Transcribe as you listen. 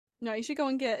No, you should go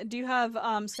and get. Do you have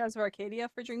Skies of Arcadia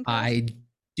for Dreamcast? I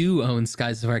do own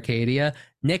Skies of Arcadia.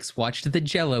 Nick's watched the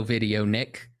Jello video,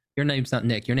 Nick. Your name's not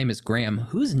Nick. Your name is Graham.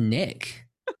 Who's Nick?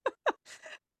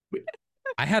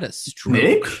 I had a stroke.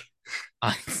 Nick?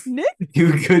 Nick?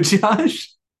 You good,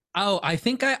 Josh? Oh, I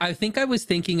think I was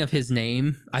thinking of his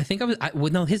name.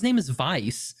 Well, no, his name is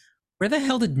Vice. Where the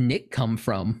hell did Nick come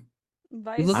from?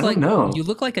 Vice. You look I like don't know. You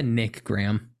look like a Nick,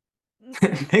 Graham.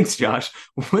 Thanks, Josh.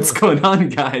 What's going on,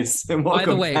 guys? And By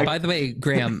welcome back. the way,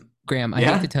 Graham, I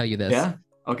Yeah? hate to tell you this. Yeah.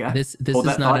 Okay. This hold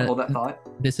is that not thought. Hold that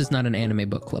thought. this is not an anime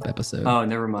book club episode. Oh,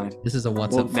 never mind. This is a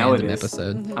What's Well, Up now it Fandom is.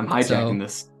 episode. Mhm. I'm hijacking So-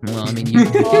 this. Well, I mean, you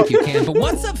think you can, but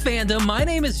what's up, fandom? My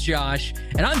name is Josh,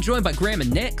 and I'm joined by Graham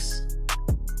and Nix.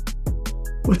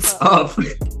 What's up?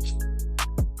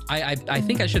 I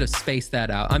think I should have spaced that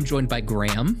out. I'm joined by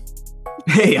Graham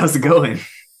Hey, how's it going?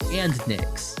 and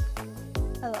Nix.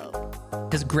 Hello.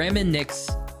 Because Graham and Nix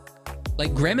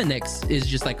is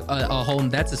just like a whole.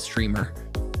 That's a streamer.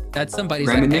 That's somebody's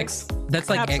Graham like and X. That's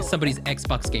like Absolutely. somebody's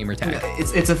Xbox gamer tag.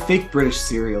 It's a fake British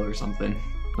cereal or something,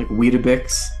 like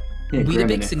Weetabix. Yeah,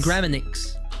 Weetabix and Graminix. Graham and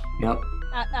Nix. Yep.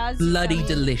 As Bloody I mean,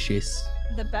 delicious.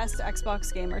 The best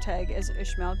Xbox gamer tag is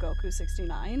Ishmael Goku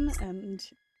 69, and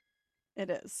it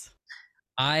is.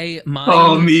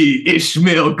 Call me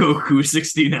Ishmael Goku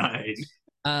 69.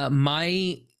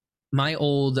 My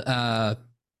old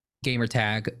gamer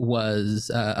tag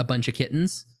was a bunch of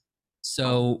kittens.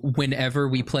 So whenever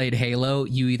we played Halo,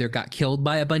 you either got killed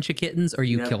by a bunch of kittens or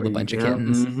you Yep, killed or a you- bunch of yep,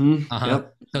 kittens. mhm, Uh-huh.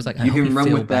 Yep. So I was like, I You hope can run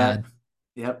feel with that. bad.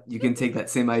 Yep. You can take that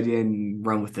same idea and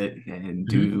run with it and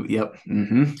do. Mm-hmm. Yep.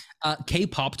 Mm-hmm.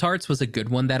 K-Pop Tarts was a good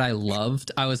one that I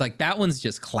loved. I was like, that one's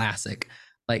just classic.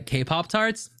 Like K-Pop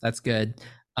Tarts, that's good.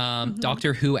 Mhm.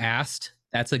 Doctor Who Asked,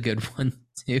 that's a good one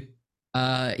too.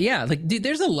 Yeah, like dude,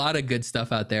 there's a lot of good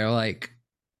stuff out there. Like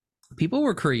people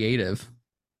were creative,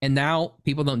 and now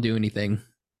people don't do anything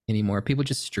anymore. People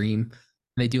just stream.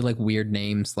 And they do like weird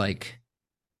names, like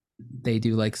they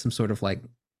do like some sort of like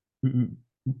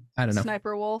I don't know,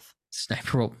 Sniper Wolf.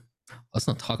 sniper. Wolf. Let's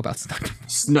not talk about sniper.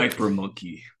 Sniper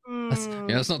monkey.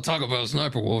 Let's not talk about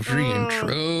sniper wolf. She in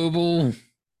trouble.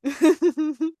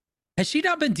 Has she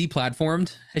not been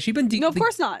deplatformed? Has she been no, of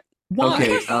course not. Why?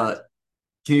 Okay.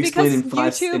 Can you explain Because in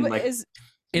five? YouTube in like is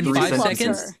In three 5 sentences?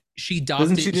 seconds, she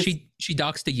Doesn't doxed she just- she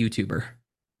doxed a YouTuber.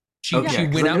 She Okay,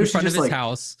 'cause went I out know in she front of just, his like-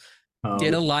 house, Oh,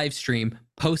 did a live stream,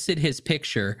 posted his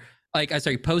picture,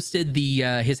 posted the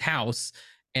his house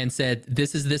and said,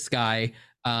 "This is this guy.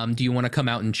 Do you want to come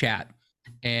out and chat?"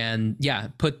 And yeah,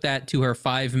 put that to her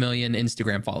 5 million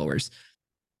Instagram followers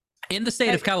in the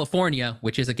state of California,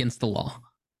 which is against the law.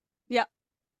 Yeah.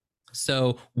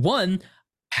 So one,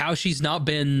 how she's not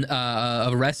been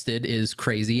arrested is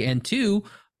crazy, and two,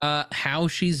 how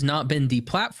she's not been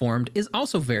deplatformed is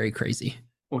also very crazy.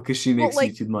 well, because she makes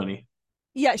like- YouTube money.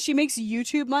 yeah, she makes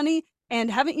YouTube money. And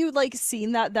haven't you like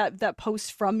seen that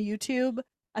post from YouTube?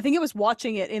 I think it was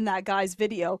watching it in that guy's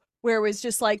video where it was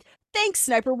just like, "Thanks,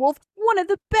 Sniper Wolf, one of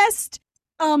the best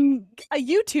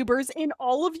YouTubers in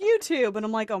all of YouTube." And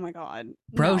I'm like, oh my god,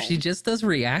 Bro, no. she just does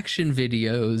reaction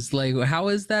videos. Like, how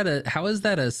is that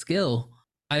a skill?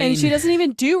 I And she doesn't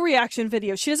even do reaction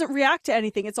videos. She doesn't react to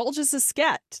anything. It's all just a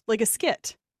skit, like a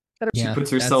skit. She Yeah, puts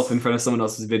herself that's- in front of someone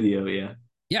else's video. Yeah.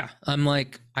 Yeah, I'm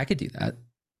like, I could do that.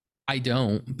 I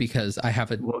don't because I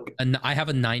have Look, I have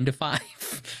a 9 to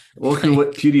 5. look at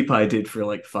what PewDiePie did for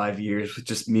like 5 years with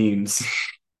just memes.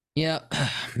 Yeah,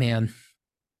 man.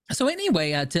 So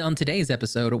anyway, on today's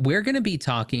episode, we're going to be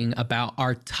talking about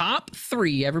our top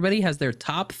 3. Everybody has their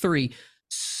top 3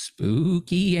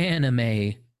 spooky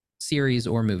anime series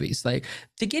or movies, like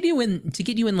to get you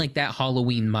in like that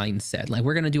Halloween mindset. Like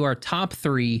we're going to do our top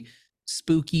 3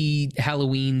 spooky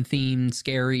Halloween themed,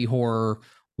 scary, horror,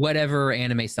 whatever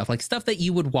anime stuff, like stuff that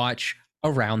you would watch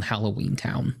around Halloween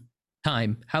Town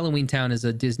time. Halloween Town is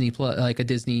a Disney like a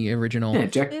Disney original. Yeah,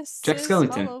 Jack This Jack is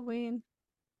Skellington. Halloween.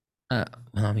 Well,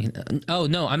 I mean, oh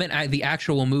no, I meant the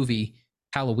actual movie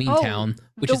Halloween Oh, Town,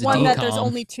 which the is a one that there's DCOM.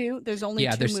 only two. There's only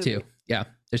Yeah, two there's movies. 2. Yeah,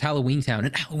 there's Halloween Town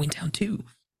and Halloween Town 2.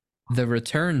 The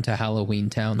Return to Halloween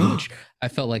Town, which I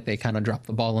felt like they kind of dropped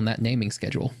the ball on that naming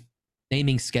schedule.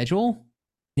 Naming schedule?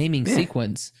 Naming Yeah.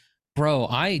 sequence. Bro,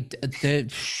 I've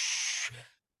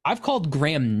called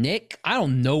Graham Nick. I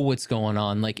don't know what's going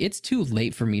on. Like, it's too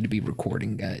late for me to be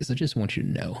recording, guys. I just want you to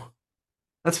know.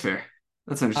 That's fair.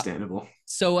 That's understandable.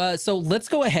 So let's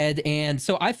go ahead. And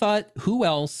so I thought, who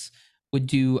else would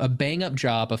do a bang up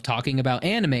job of talking about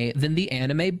anime than the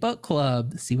Anime Book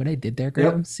Club? See what I did there,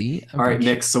 Graham? Yep. See? All right,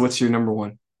 Nick. So what's your number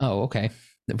one? Oh, okay.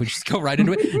 We just go right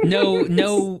into it. No Let's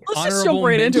just honorable jump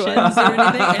right into mentions it. or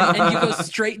anything. And you go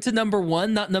straight to number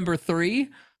 1, not number 3.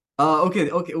 Okay,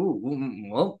 okay.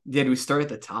 Well, yeah, do we start at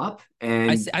the top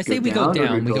and I go say we go down, or do we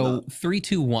down. We build go up? 3,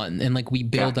 2, 1, and like we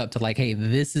build Okay. up to like, hey,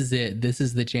 this is it. This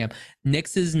is the jam.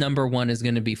 Nix's number one is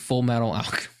going to be Full Metal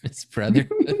Alchemist Brotherhood.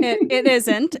 It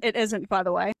isn't. It isn't, by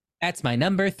the way. That's my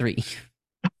number 3.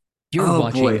 You're Oh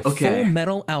watching boy, Full okay.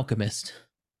 Metal Alchemist.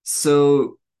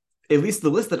 So at least the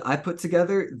list that I put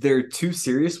together, there are two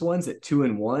serious ones at 2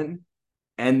 and 1,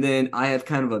 and then I have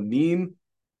kind of a meme.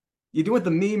 You do want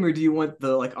the meme or do you want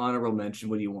the like honorable mention?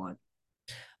 What do you want?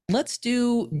 Let's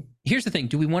do. Here's the thing.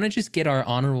 Do we want to just get our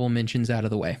honorable mentions out of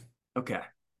the way? Okay.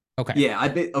 Okay. Yeah, I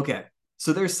bet. Okay.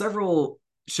 So there's several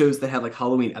shows that have like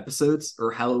Halloween episodes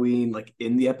or Halloween like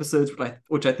in the episodes,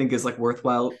 which I think is like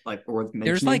worthwhile, like worth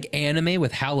There's mentioning. like anime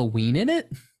with Halloween in it.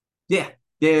 Yeah.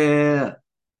 Yeah.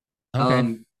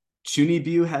 Okay.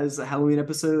 Chunibyu has a Halloween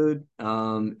episode.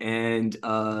 And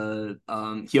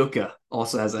Hyoka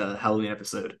also has a Halloween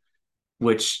episode,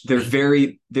 which they're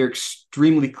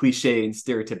extremely cliche and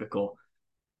stereotypical.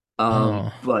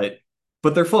 Oh,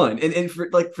 But they're fun. And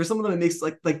for some of them it makes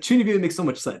like Chunibyo makes so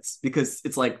much sense because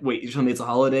it's like, wait, you're telling me it's a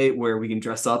holiday where we can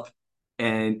dress up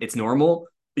and it's normal?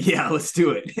 Yeah, let's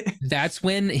do it. that's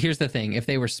when. Here's the thing. If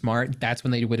they were smart, that's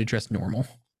when they would have dressed normal.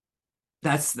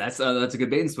 That's a good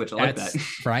bait and switch. I like That's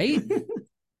that. right.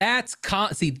 That's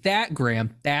see that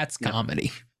Graham. That's Yeah,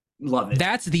 comedy. love it.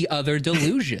 That's the other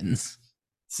delusions.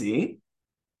 See?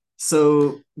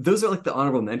 So those are like the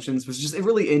honorable mentions, which just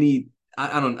really any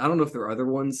I don't know if there are other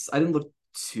ones. I didn't look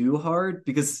too hard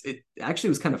because it actually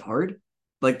was kind of hard.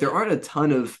 Like there aren't a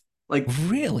ton of like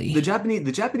Really? the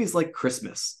Japanese like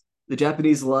Christmas. The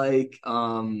Japanese like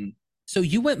So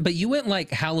you went like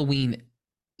Halloween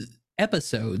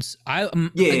episodes. I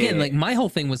again, yeah. like my whole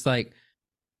thing was like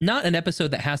not an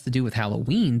episode that has to do with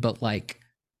Halloween, but like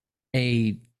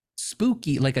a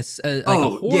spooky, like like a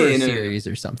Oh, horror yeah, no, no, no. series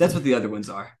or That's something. what the other ones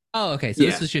are. Oh, okay. So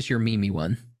this Yeah. was just your Mimi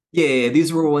one. Yeah,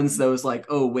 these were ones that was like,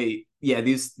 oh wait, yeah,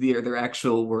 their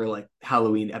actual were like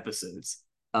Halloween episodes.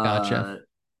 Gotcha. Uh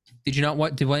Did you not why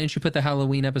didn't you put the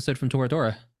Halloween episode from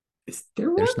Toradora? is there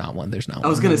one? There's not one. There's not I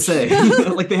was one. gonna I'm say just-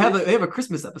 like they have a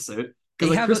Christmas episode they because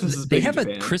like have Christmas is they big in have a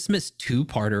Japan. Christmas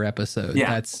 2-parter episode. Yeah.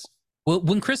 That's well,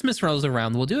 when Christmas rolls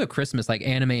around, we'll do a Christmas like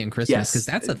anime and Christmas because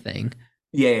Yes. that's a thing.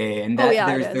 Yeah, and Oh that yeah,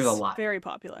 there's a lot. very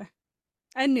popular.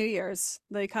 And New Year's,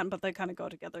 they kind of go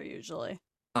together usually.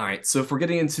 All right, so if we're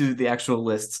getting into the actual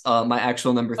lists, my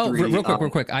actual number Oh, three. real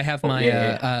quick. I have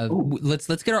my Ooh. let's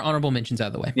get our honorable mentions out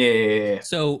of the way. Yeah.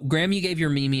 So, Graham, you gave your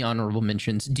Mimi honorable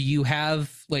mentions. Do you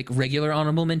have like regular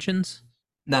honorable mentions?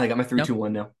 Now I got my three, No? 2,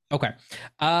 1 now. Okay.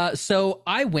 So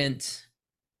I went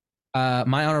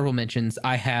my honorable mentions.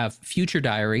 I have Future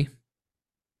Diary.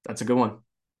 That's a good one.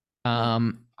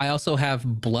 I also have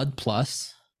Blood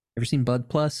Plus. Ever seen Blood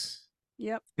Plus?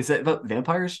 Yep. Is that about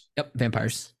vampires? Yep,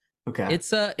 vampires. Okay.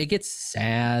 It gets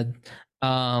sad.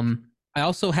 I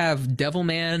also have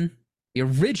Devilman, the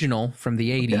original from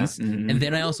the 80s, Mhm. and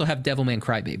then I also have Devilman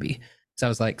Crybaby. So I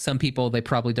was like, some people they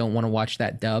probably don't want to watch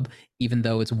that dub, even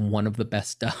though it's one of the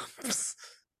best dubs.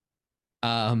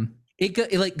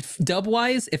 Like dub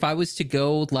wise, if I was to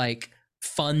go like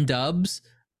fun dubs,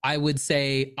 I would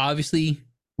say obviously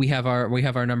we have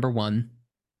our number one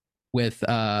with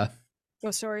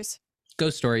Ghost Stories.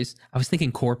 Ghost Stories. I was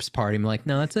thinking Corpse Party. I'm like,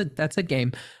 no, that's a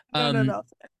game. No.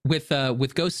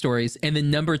 With Ghost Stories, and then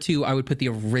number 2, I would put the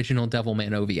original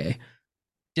Devilman OVA,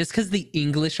 just because the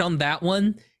English on that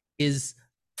one is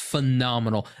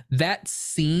phenomenal. That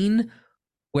scene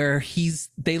where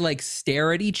they like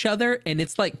stare at each other, and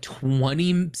it's like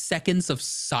 20 seconds of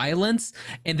silence,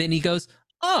 and then he goes,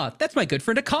 "Oh, that's my good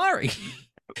friend Akari."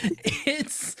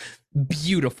 It's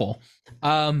beautiful.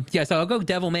 Yeah, so I'll go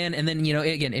Devilman, and then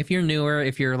again, if you're newer,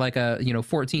 if you're like a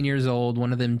 14 years old,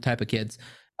 one of them type of kids,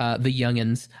 the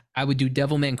youngins, I would do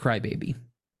Devilman Crybaby.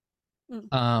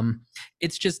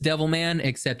 It's just Devilman,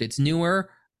 except it's newer.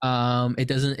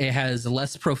 It has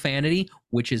less profanity,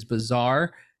 which is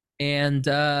bizarre, and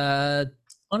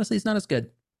honestly, it's not as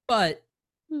good. But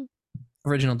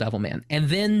original Devilman, and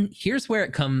then here's where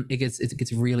it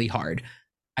gets really hard.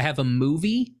 I have a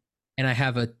movie and I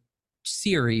have a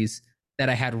series that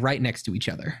I had right next to each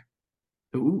other.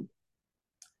 Ooh.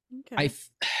 Okay.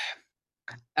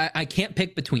 I can't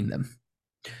pick between them.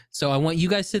 So I want you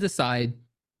guys to decide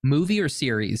movie or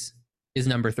series is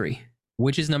number 3.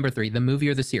 Which is number 3, the movie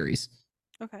or the series?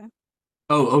 Okay.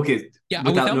 Oh, okay. Yeah,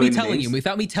 Without without me knowing the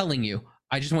telling names? you,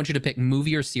 I just want you to pick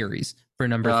movie or series for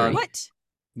number 3. What?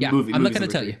 Yeah, I'm not Movie's going to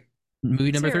tell number you.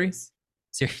 Movie number 3? Series.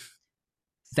 Series.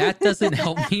 That doesn't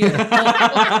help me at all.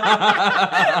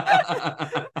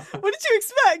 What did you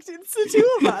expect? It's the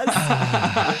 2 of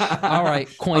us. All right,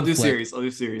 coin I'll do flip. series. I'll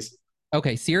do series.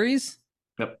 Okay, series.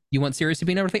 Yep. You want Serious to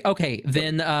be number 3? Okay,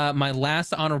 then my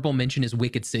last honorable mention is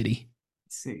Wicked City.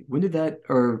 Let's see. When did that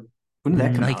come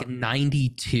Like out?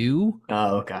 92. Oh, I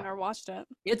okay. never watched it.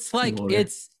 It's like Older.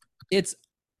 it's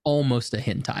almost a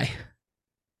hentai,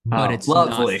 but Oh, it's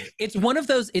lovely. not. It's one of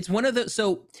those.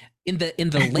 So in the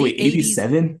late Wait, 80s,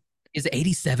 87? is it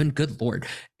 87? Good lord.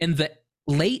 In the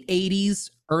late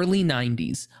 80s, early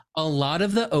 90s, a lot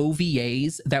of the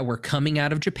OVAs that were coming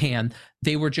out of Japan,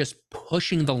 they were just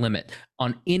pushing the limit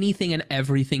on anything and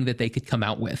everything that they could come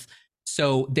out with.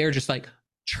 So they're just like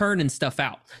churning stuff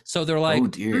out. So they're like, Oh,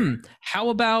 dear. how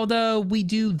about we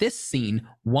do this scene?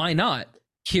 Why not?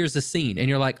 Here's a scene. And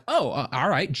you're like, oh, all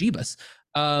right, Jeebus.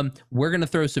 We're going to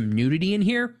throw some nudity in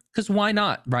here because why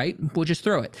not, right? We'll just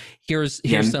throw it. Here's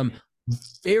some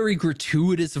very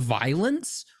gratuitous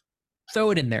violence.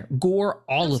 Throw it in there. Gore,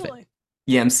 all of it.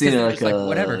 Yeah, I'm seeing they're like just like,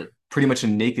 whatever. pretty much a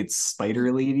naked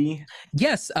spider lady.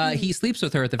 Yes, he sleeps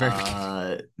with her at the very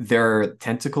beginning. There are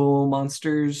tentacle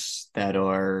monsters that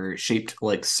are shaped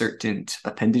like certain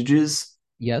appendages.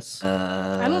 Yes.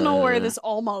 I don't know where this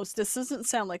doesn't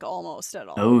sound like almost at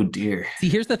all. Oh dear. See,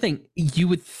 here's the thing. You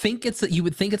would think it's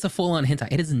a full-on hentai.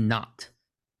 It is not.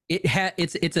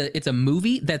 It's a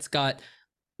movie that's got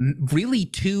really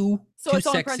two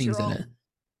sex scenes in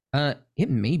it. It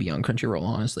may be on Crunchyroll,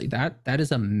 honestly. That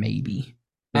is a maybe.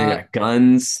 They got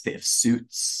guns, they have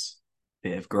suits, they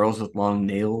have girls with long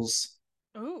nails.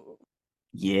 Ooh.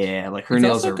 Yeah, like her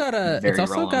nails are It's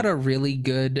also got a really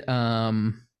good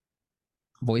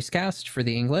voice cast for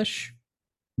the English.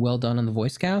 Well done on the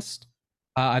voice cast.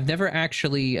 I've never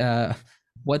actually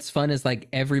what's fun is like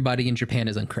everybody in Japan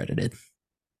is uncredited.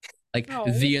 Like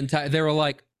the entire they were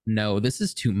like, no, this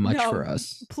is too much for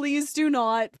us. Please do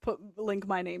not link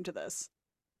my name to this.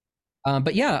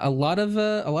 But yeah, a lot of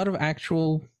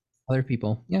actual other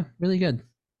people. Yeah, really good.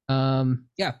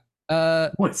 Yeah.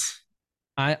 What?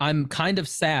 I'm kind of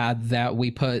sad that we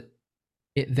put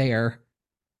it there,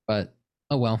 but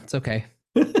oh well, it's okay.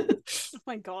 Oh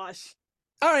my gosh.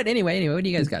 All right. Anyway, what do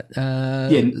you guys got?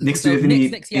 Nick's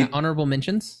honorable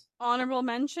mentions. Honorable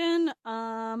mention.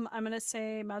 I'm gonna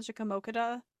say Magica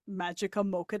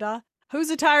Mokuda. Who's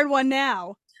the tired one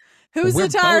now?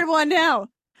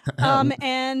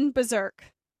 And Berserk.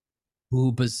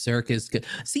 Ooh, Berserk is good.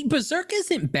 See, Berserk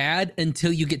isn't bad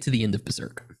until you get to the end of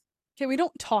Berserk. Okay, we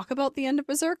don't talk about the end of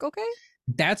Berserk, okay?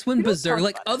 That's when Berserk,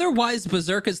 like, otherwise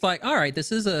Berserk is like, all right,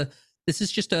 this is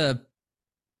just a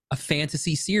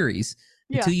fantasy series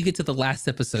until you get to the last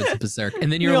episodes of Berserk,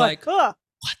 and then you're like, what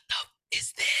the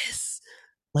is this?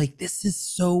 Like, this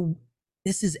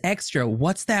is extra.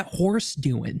 What's that horse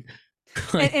doing?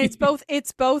 And it's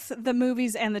both the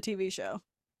movies and the TV show.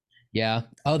 Yeah.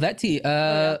 Oh,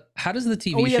 how does the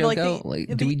TV show go? Like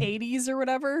the 80s or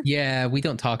whatever? Yeah, we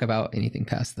don't talk about anything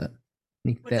past that.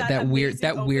 That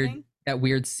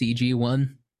weird CG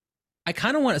one. I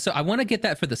kind of want to. So I want to get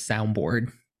that for the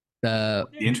soundboard. The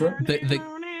intro.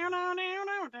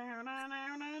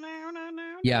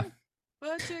 Yeah.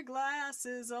 Put your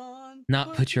glasses on.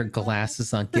 Not put your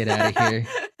glasses on. Get out of here.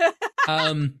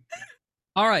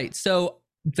 All right. So,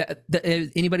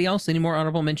 anybody else? Any more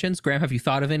honorable mentions? Graham, have you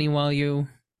thought of any while you?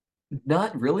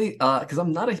 Not really, because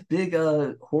I'm not a big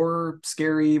horror,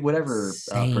 scary, whatever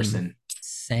person.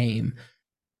 Same.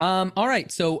 All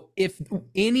right. So if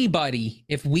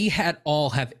we all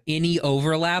have any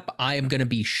overlap, I am gonna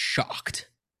be shocked.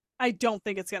 I don't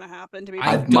think it's gonna happen. To be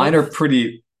mine are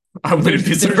pretty. I wouldn't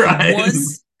be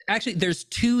surprised. Actually, there's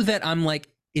two that I'm like,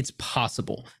 it's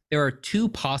possible. There are two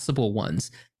possible ones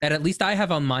that at least I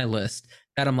have on my list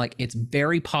that I'm like, it's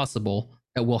very possible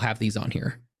that we'll have these on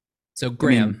here. So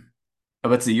Graham.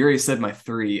 You already said my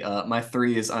three. My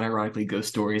three is unironically Ghost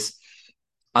Stories.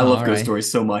 I love Ghost Stories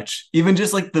so much. Even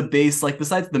just like the base, like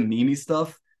besides the meme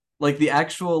stuff, like the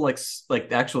actual the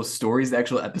actual stories, the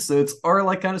actual episodes are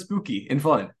like kind of spooky and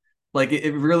fun. Like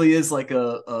it really is like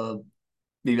a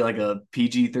maybe like a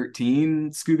PG-13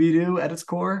 Scooby-Doo at its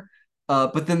core.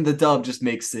 But then the dub just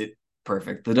makes it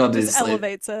perfect. The dub just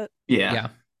elevates it. Yeah.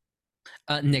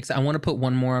 Nix, I want to put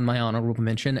one more on my honorable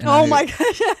mention. And my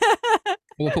gosh.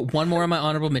 We'll put one more on my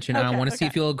honorable mention, and I want to see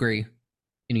if you'll agree.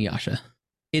 Inuyasha.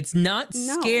 It's not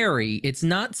scary. It's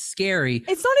not scary.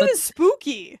 It's not even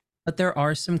spooky. But there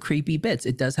are some creepy bits.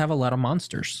 It does have a lot of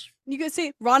monsters. You could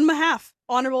say Ron Mahaf,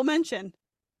 honorable mention.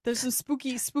 There's some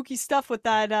spooky stuff with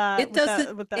that.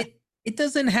 It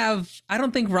doesn't have. I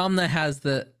don't think Ramna has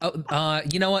the.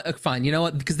 You know what? Fine. You know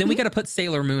what? Because then we got to put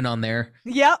Sailor Moon on there.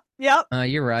 Yep.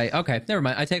 You're right. Okay, never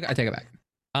mind. I take it back.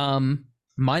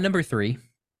 My number 3.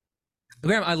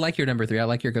 Graham, I like your number 3. I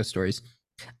like your Ghost Stories.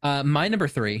 My number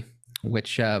 3,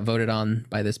 which voted on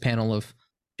by this panel of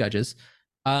judges,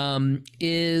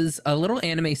 is a little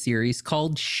anime series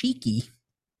called Shiki.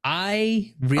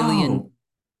 I really Oh,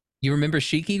 you remember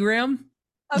Shiki, Graham?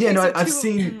 yeah, Okay, no, so I've two.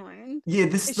 seen. Yeah,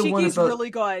 this is the one Shiki's about. really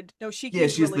good. No, Yeah,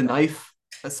 Shiki's she's really the good. knife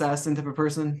assassin type of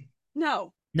person.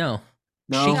 No, No.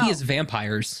 No, Shiki no. is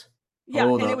vampires. Yeah,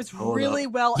 hold and it up, was hold really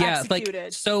up. well Yeah, like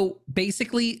executed. so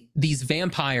basically these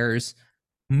vampires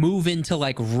move into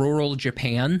like rural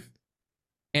Japan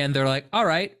and they're like, "All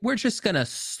right, we're just going to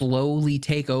slowly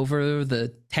take over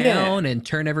the Yeah, town and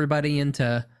turn everybody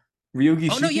into." Ryugi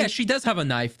Oh no, yeah, Shiki. she does have a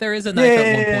knife. There is a Yeah, knife yeah, at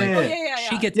one yeah, point. yeah, Oh yeah, yeah, yeah,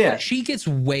 She yeah. gets yeah, she gets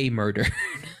way murdered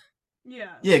Yeah.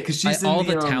 yeah, because by she's in all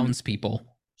the the townspeople.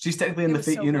 she's technically in It the was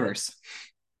Fate so good. universe.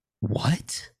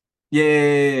 What? Yeah, yeah,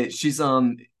 yeah, yeah. She's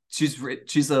a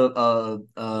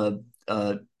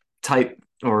type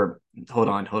or hold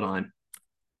on.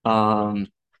 Um,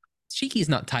 Shiki's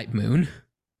not type moon,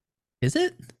 is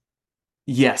it?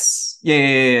 yes, yeah, yeah,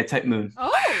 yeah, yeah, type moon.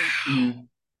 Oh, Mhm.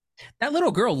 That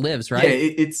little girl lives, Yeah, right?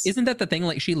 it's. Isn't that the thing?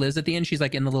 Like she lives at the end. She's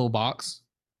like in the little box.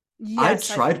 I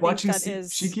yes, I tried think watching that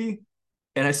is. Shiki,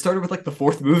 and I started with like the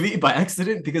fourth movie by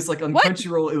accident because like on What?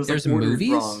 Crunchyroll it was like There's ordered wrong. movies.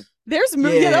 Yeah,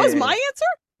 that was Yeah, my answer.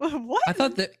 What? I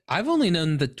thought that I've only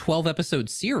known the 12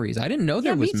 episode series. I didn't know Yeah,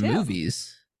 there me was too.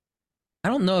 movies. I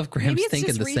don't know if Maybe Graham's it's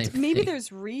thinking just the same maybe thing. there's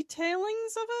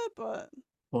retellings of it, but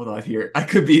hold on here. I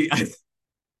could be.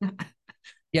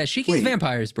 Yeah, Shiki's Wait,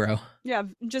 vampires, bro. yeah,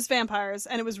 just vampires,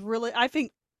 and it was really. I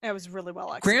think it was really well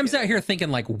Graham's out executed. here thinking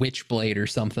like Witchblade or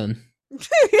something. no,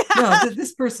 Yeah.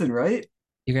 this person, right?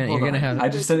 You're Hold gonna on. have. I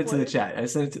just sent it to the Witchblade. chat. I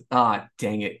sent it to.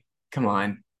 Dang it! Come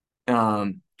on.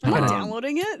 I'm I not gotta.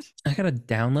 downloading it. I gotta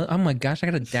download. Oh my gosh! I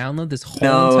gotta download this whole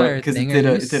No, entire because thing. Are you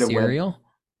it did a web. serial?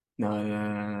 No, no,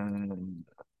 no, no, no, no,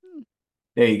 no.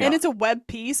 There you And go. it's a web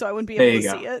P, so I wouldn't be There able you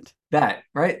to go. see it. That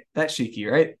right? That's Shiki,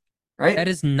 right? Right? That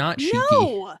is not Shiki.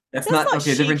 No, That's that's not not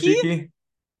okay. Different Shiki. Shiki.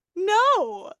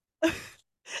 No,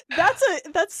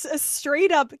 that's a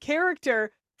straight up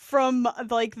character from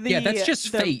like Yeah, that's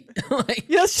just the fate. Like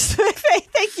yes.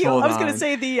 Thank you. Hold I was gonna on.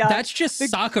 say the that's just the-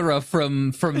 Sakura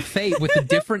from Fate with a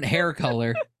different hair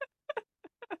color.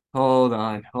 Hold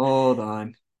on. Hold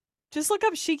on. just look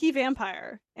up Shiki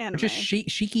vampire Or anime. just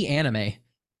Shiki anime.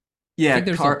 Yeah, think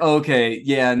there's a- okay.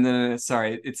 Yeah, no,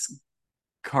 sorry. It's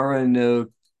Kara no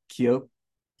Kyokai.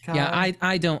 Yeah,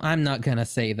 I don't. I'm not gonna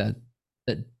say the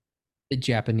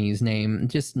Japanese name.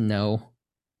 Just no.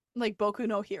 Like Boku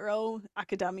no Hero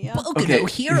Academia. Boku Okay. no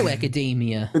Hero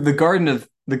Academia. The Garden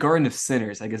of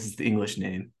Sinners, I guess is the English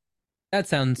name. That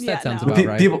sounds Yeah, no. about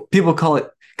right. People call it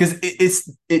because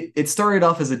it started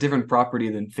off as a different property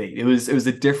than Fate. It was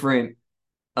a different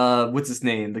what's his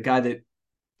name? The guy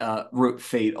that wrote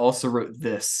Fate also wrote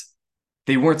this.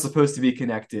 They weren't supposed to be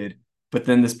connected, but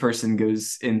then this person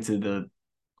goes into the.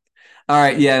 All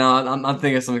right, yeah, no, I'm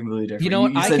thinking of something completely different. You know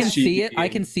what? I said can see Shiki it. I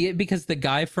can see it because the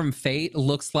guy from Fate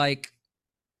looks like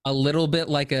a little bit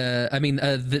like a. I mean,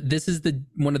 this is the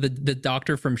one of the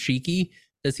doctor from Shiki.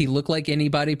 Does he look like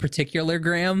anybody particular,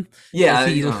 Graham? Yeah.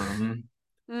 Does he-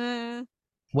 Eh,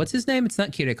 What's his name? It's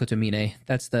not Kiriko Tomine.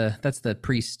 That's the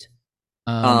priest.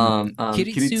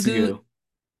 Kiritsugu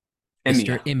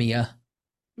Mr. Emiya. Emiya.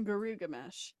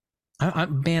 Garugamesh.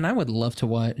 Man, I would love to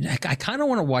watch. I kind of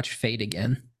want to watch Fate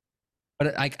again,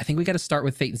 but I think we got to start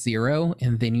with Fate Zero,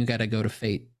 and then you got to go to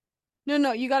Fate.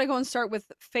 No, you got to go and start with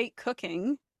Fate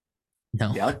Cooking.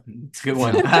 No. Yeah, it's a good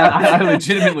one. I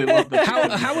legitimately love that.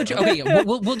 How would you? Okay, yeah,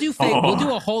 we'll do Fate. We'll do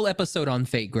Oh. a whole episode on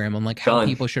Fate, Graham, on like how Done.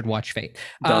 people should watch Fate.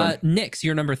 Done. Nix,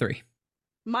 you're number 3.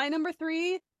 My number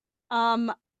 3,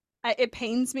 it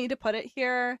pains me to put it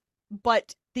here,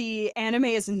 but the anime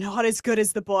is not as good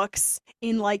as the books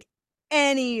in like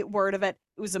any word of it.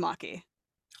 Uzumaki.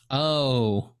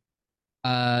 Oh,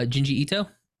 Junji Ito.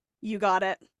 You got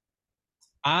it.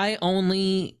 I've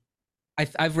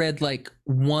read like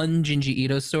one Junji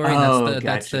Ito story, and Oh,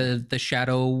 that's gotcha. the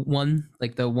shadow one,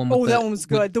 like the one with Oh, the, that one was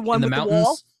good. The one in with the the wall.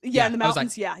 mountains. Yeah, in the I was like-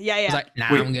 mountains. Yeah. I was like, nah,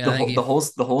 Wait, I'm gonna thank you. the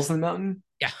holes in the mountain.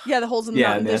 Yeah, the holes in the Yeah,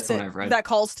 mountain. that's There's one I've read. that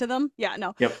calls to them. Yeah,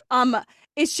 no. Yep.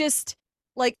 It's just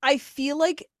like I feel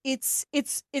like it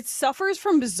suffers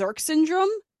from Berserk syndrome,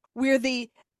 where the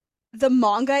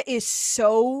manga is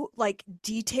so like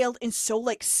detailed and so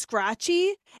like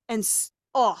scratchy and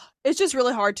it's just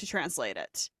really hard to translate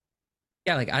it.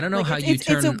 Yeah, like I don't know Like, how it's- you it's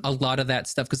turn a- a lot of that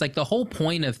stuff, because like the whole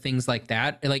point of things like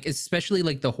that, like especially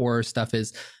like the horror stuff,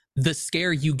 is the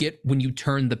scare you get when you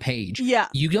turn the page. Yeah.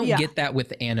 You don't yeah. get that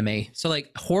with anime. So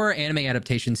like horror anime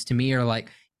adaptations to me are like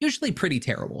usually pretty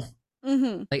terrible.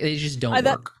 Mm-hmm. Like they just don't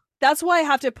that- work. That's why I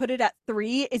have to put it at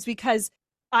 3, is because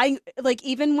I like,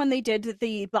 even when they did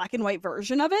the black and white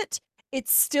version of it, it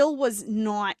still was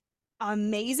not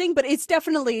amazing, but it's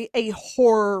definitely a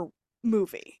horror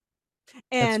movie. That's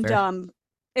And fair.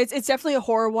 it's definitely a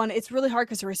horror one. It's really hard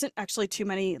because there isn't actually too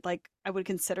many like I would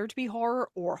consider to be horror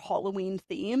or Halloween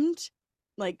themed,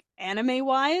 like anime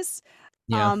wise.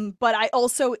 Yeah. But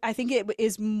I think it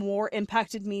is more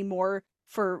impacted me more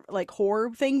for like horror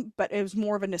thing, but it was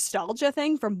more of a nostalgia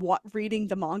thing from what reading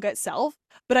the manga itself.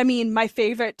 But I mean, my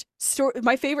favorite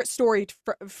story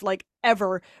like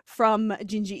ever from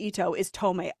Junji Ito is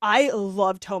Tome. I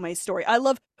love Tome's story. I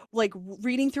love like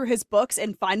reading through his books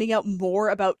and finding out more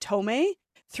about Tome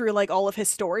through like all of his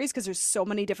stories because there's so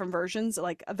many different versions.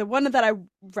 Like the one that I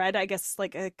read, I guess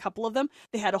like a couple of them,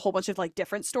 they had a whole bunch of like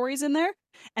different stories in there.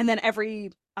 And then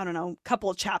every, I don't know, couple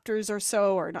of chapters or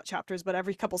so, or not chapters, but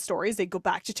every couple stories, they go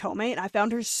back to Tome. And I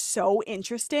found her so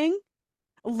interesting.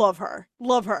 Love her.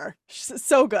 Love her. She's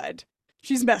so good.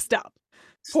 She's messed up.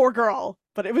 Poor girl,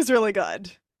 but it was really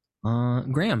good.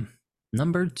 Graham,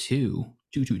 number two.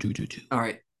 Two. All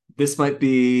right. This might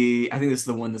be, I think this is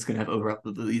the one that's going to have overlap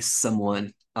with at least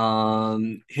someone.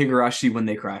 Higurashi When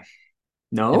They Cry.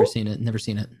 Never No? seen it. Never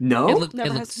seen it. No?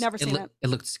 Never seen it. It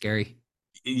looked scary.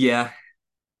 Yeah.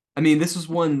 I mean, this was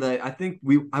one that I think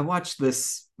I watched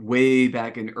this way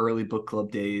back in early book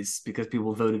club days because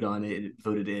people voted on it,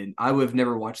 voted in. I would have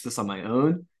never watched this on my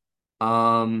own.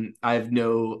 I have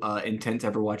no intent to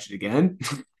ever watch it again.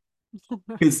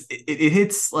 Because it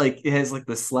hits like it has like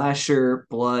the slasher,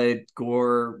 blood,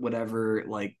 gore, whatever,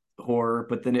 like horror,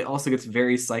 but then it also gets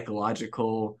very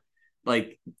psychological.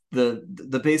 Like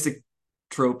the basic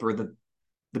trope or the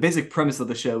basic premise of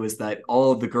the show is that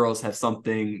all of the girls have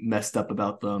something messed up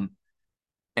about them,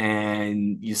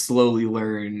 and you slowly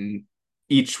learn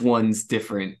each one's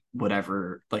different,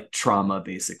 whatever, like trauma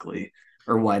basically,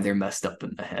 or why they're messed up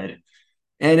in the head.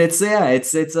 And it's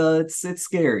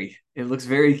scary. It looks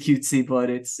very cutesy, but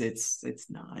it's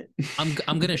not.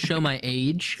 I'm gonna show my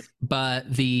age,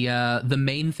 but the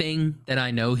main thing that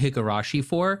I know Higurashi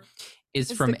for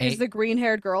is from is the green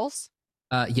haired girls.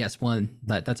 Yes, one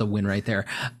that's a win right there.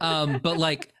 But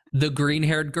like the green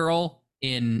haired girl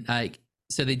in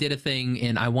so they did a thing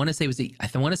in I want to say it was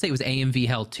AMV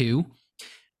Hell 2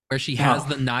 where she has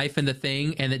the knife and the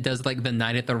thing and it does like the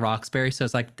Night at the Roxbury, so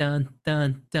it's like dun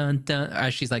dun dun dun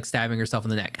as she's like stabbing herself in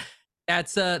the neck.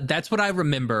 That's what I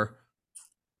remember.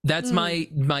 That's my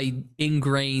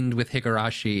ingrained with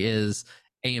Higurashi is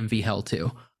AMV Hell 2.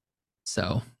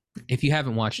 So if you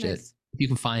haven't watched it, if you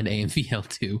can find AMV Hell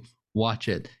 2, watch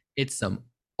it. It's some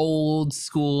old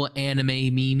school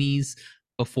anime memes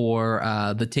before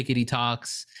the tickety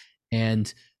talks,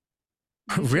 and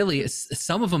really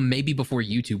some of them maybe before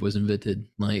YouTube was invented.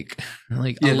 Like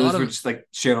yeah, those were just like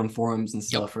shared on forums and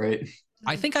stuff, right?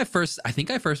 I think I first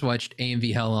watched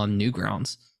AMV Hell on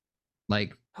Newgrounds,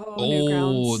 like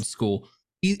Newgrounds. school.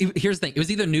 Here's the thing: it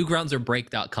was either Newgrounds or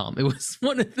Break.com. It was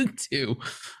one of the two.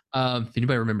 If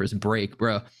anybody remembers Break,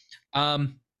 bro. All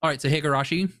right, so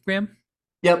Higurashi, Graham.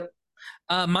 Yep.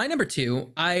 My number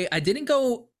two, I didn't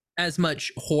go as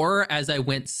much horror as I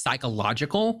went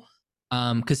psychological,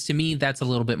 because to me that's a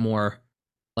little bit more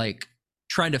like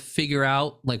trying to figure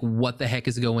out like what the heck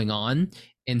is going on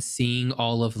and seeing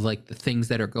all of like the things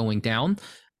that are going down.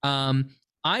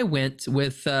 I went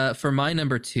with for my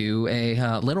number two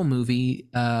a little movie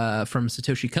from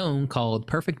Satoshi Kon called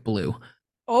Perfect Blue.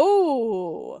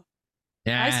 Oh.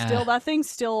 Yeah. That thing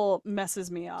still messes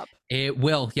me up. It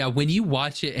will. Yeah, when you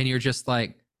watch it and you're just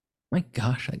like, my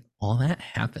gosh, like all that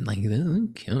happened. Like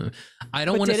I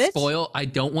don't want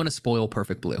to spoil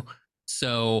Perfect Blue.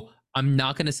 So I'm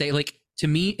not going to say like to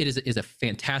me it is a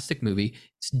fantastic movie.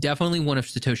 It's definitely one of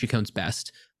Satoshi Kon's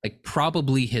best, like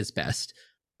probably his best.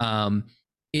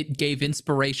 It gave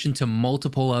inspiration to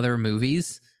multiple other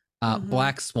movies,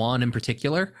 Black Swan in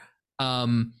particular.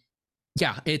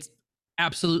 Yeah, it's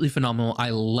absolutely phenomenal. I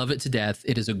love it to death.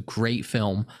 It is a great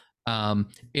film.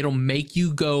 It'll make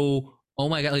you go, oh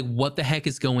my god, like what the heck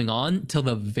is going on till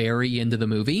the very end of the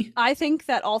movie. I think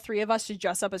that all three of us should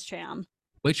dress up as Cham.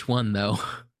 Which one though?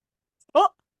 Oh,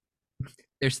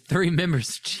 there's 3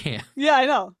 members of Cham. Yeah, I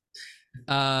know.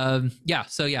 Yeah.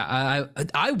 So yeah,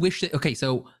 I wish that. Okay,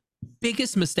 so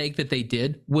biggest mistake that they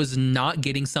did was not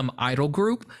getting some idol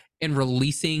group and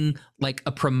releasing like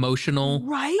a promotional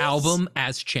album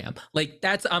as Cham. Like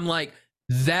that's I'm like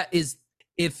that is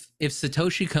if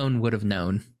Satoshi Kon would have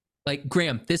known. Like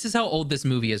Graham, this is how old this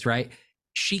movie is, right?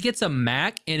 She gets a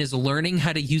Mac and is learning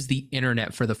how to use the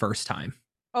internet for the first time.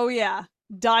 Oh yeah,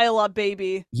 dial up,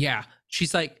 baby. Yeah,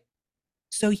 she's like,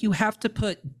 so you have to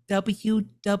put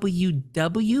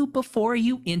www before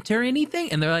you enter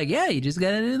anything, and they're like, yeah, you just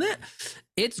gotta do that.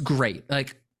 It's great.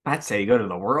 Like I'd say you go to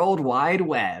the World Wide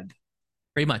Web.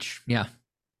 Pretty much, yeah.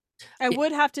 I Yeah.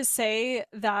 would have to say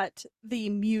that the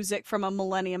music from a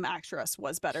Millennium Actress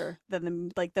was better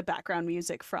than the background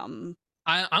music from.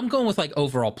 I'm going with like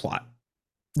overall plot.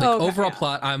 Like Oh, okay, overall yeah.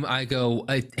 plot, I go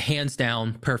hands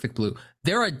down Perfect Blue.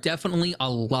 There are definitely a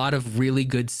lot of really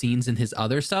good scenes in his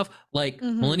other stuff. Like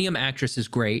Mhm. Millennium Actress is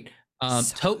great.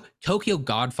 Tokyo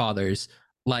Godfathers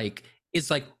like is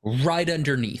like right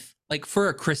underneath. Like for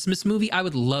a Christmas movie, I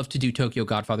would love to do Tokyo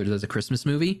Godfathers as a Christmas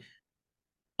movie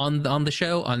on the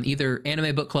show on either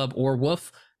Anime Book Club or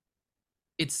Woof.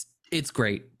 It's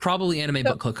great. Probably Anime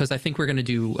Book Club because I think we're gonna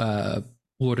do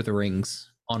Lord of the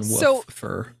Rings on Woof So,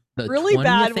 for the really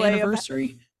bad 20th way of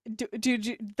anniversary.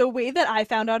 Dude, the way that I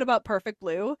found out about Perfect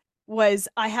Blue was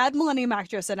I had Millennium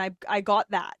Actress and I got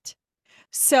that.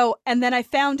 So, and then I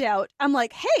found out, I'm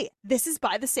like, hey, this is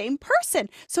by the same person.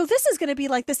 So this is going to be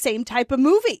like the same type of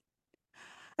movie.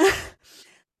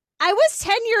 I was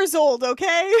 10 years old,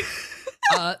 okay?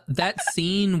 That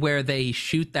scene where they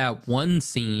shoot that one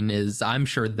scene is, I'm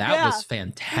sure that Yeah, was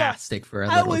fantastic for a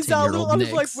I little was 10-year-old I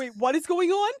was like, Nyx. wait, what is going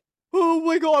on? Oh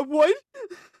my god, what?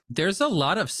 There's a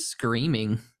lot of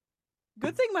screaming.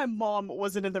 Good thing my mom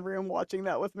wasn't in the room watching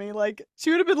that with me. Like, she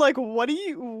would have been like, what are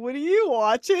you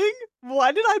watching?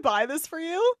 Why did I buy this for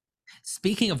you?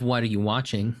 Speaking of what are you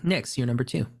watching? Nyx, you're number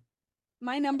 2.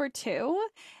 My number 2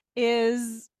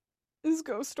 is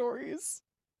Ghost Stories.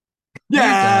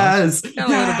 Yes. Got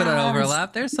a little bit of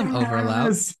overlap. There's some overlap.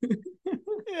 Yes.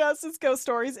 Yes, it's Ghost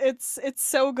Stories. It's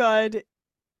so good.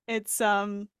 It's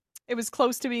it was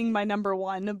close to being my number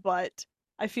 1, but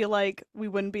I feel like we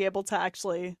wouldn't be able to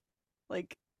actually,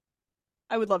 like,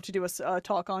 I would love to do a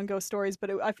talk on Ghost Stories, but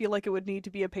I feel like it would need to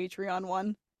be a Patreon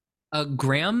one.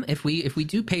 Graham, if we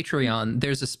do Patreon,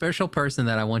 there's a special person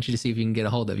that I want you to see if you can get a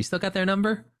hold of. You still got their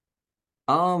number?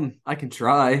 I can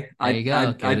try. There you go. I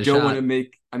Give it a don't want shot. to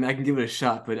make. I mean, I can give it a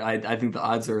shot, but I think the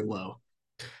odds are low.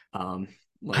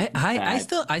 Like I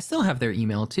bad. I still have their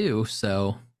email too,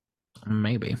 so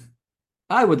maybe.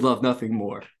 I would love nothing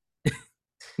more.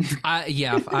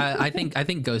 I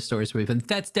think Ghost Stories would be fun.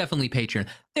 That's definitely Patreon.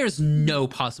 There's no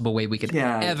possible way we could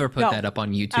Yeah. ever put No, that up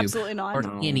on YouTube Absolutely not. or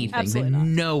No. anything. Absolutely There's not.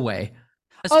 no way.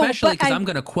 Oh, Especially but because I- I'm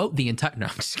gonna quote the entire. No,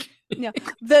 I'm just kidding. Yeah.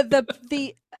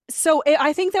 So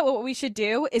I think that what we should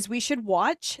do is we should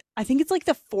watch, I think it's like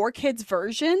the 4Kids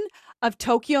version of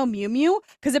Tokyo Mew Mew,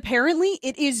 because apparently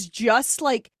it is just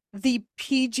like the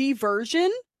PG version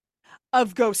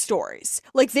of Ghost Stories.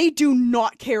 Like, they do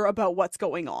not care about what's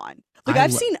going on. Like,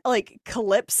 I've seen like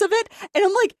clips of it, and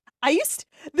I'm like, this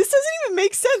doesn't even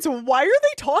make sense. Why are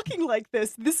they talking like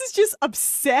this? This is just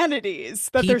obscenities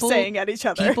that they're saying at each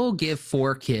other. People give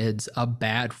 4Kids a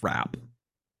bad rap.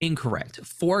 Incorrect.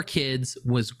 4Kids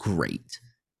was great.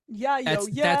 Yeah,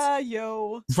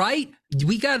 yo. Right?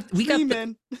 We got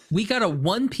Screaming. we got a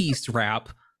One Piece rap,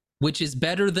 which is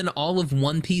better than all of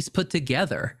One Piece put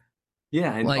together.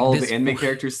 Yeah, and Like all this- the anime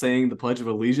characters saying the Pledge of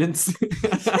Allegiance.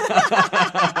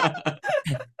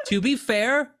 To be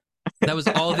fair, that was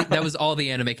all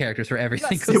the anime characters for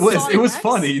everything. Yes. It was Sonic.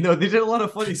 funny. You know, they did a lot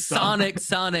of funny stuff.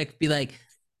 Sonic be like,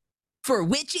 for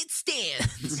which it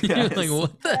stands. Yes. You're like,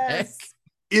 what the heck? Yes.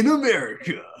 In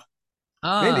America.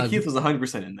 Ah, Bandit Keith was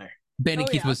 100% in there. Bandit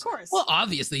Oh, Keith yeah, was of course. well,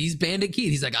 obviously he's Bandit Keith.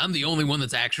 He's like, I'm the only one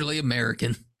that's actually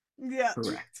American, Yeah.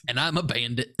 Correct. and I'm a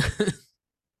bandit.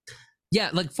 Yeah,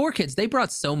 like 4Kids, they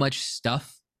brought so much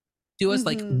stuff to us.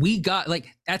 Like Mhm. we got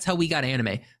that's how we got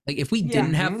anime. Like if we Yeah.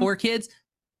 didn't have Mhm. 4Kids,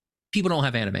 people don't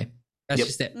have anime. That's Yep.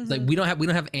 just it. Mhm. Like we don't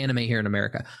have anime here in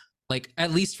America. Like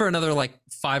at least for another like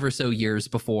 5 or so years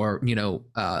before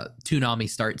Toonami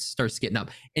starts getting up.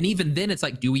 And even then, it's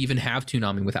like, do we even have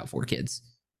Toonami without 4Kids?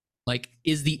 Like,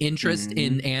 is the interest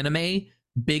in anime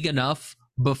big enough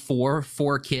before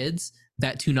 4Kids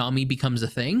that Toonami becomes a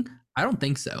thing? I don't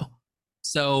think so.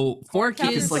 So 4Kids,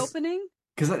 Chapters like- opening?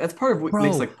 Because that's part of what Bro,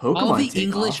 makes like Pokemon all the take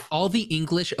English, off. all the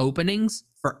English openings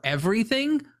for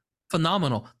everything,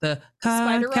 phenomenal. The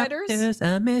Spider Card Riders? Captors,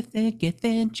 a mythic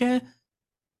adventure.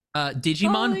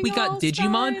 Digimon, Calling we got all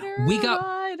Digimon, Spider we got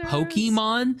Riders.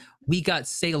 Pokemon, we got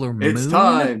Sailor Moon. It's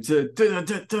time to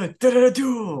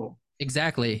do.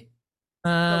 Exactly.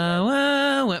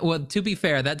 good. Well, to be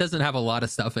fair, that doesn't have a lot of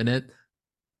stuff in it.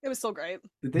 It was so great.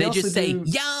 Did They also just say, do-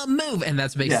 "Yeah, move," and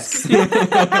that's basically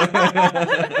Yes.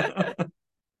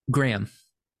 Graham.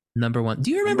 Number 1.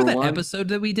 Do you remember Number that 1? episode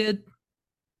that we did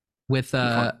with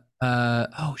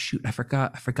oh shoot, I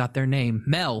forgot their name.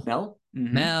 Mel. Mel?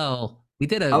 Mhm. Mel. We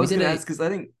did I was we going did to ask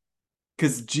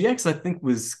because GX I think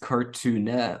was Cartoon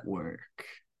Network.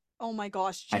 Oh my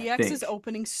gosh, I GX is think.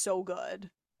 opening so good.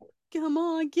 Come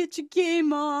on, get your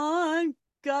game on.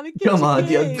 Gotta get Come your on,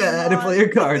 you game better on. play your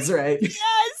cards right.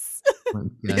 Yes. Oh,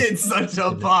 gosh. It's such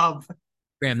a pop.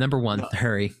 Graham, number one. No.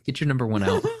 Hurry, get your number one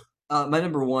out. My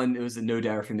number one, it was a no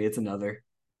doubter for me. It's Another.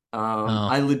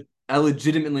 Oh, I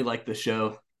legitimately like the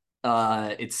show.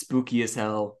 It's spooky as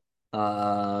hell.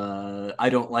 I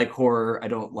don't like horror. I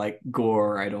don't like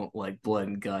gore. I don't like blood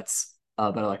and guts.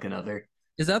 But I like Another.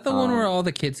 is that the one where Um, all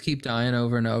the kids keep dying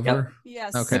over and Yep. over?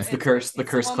 Yes. Okay. It's the curse it's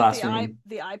curse one with classroom.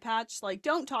 the eye patch. Like,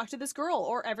 don't talk to this girl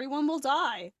or everyone will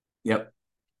die. Yep.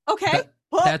 Okay. That-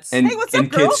 Well, that's And hey, what's up,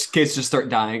 and girl? kids just start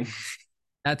dying.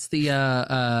 that's the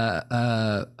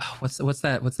what's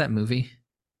that movie?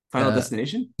 Final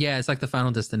Destination? Yeah, it's like the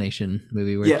Final Destination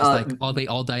movie where Yeah, it's just like they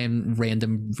all die in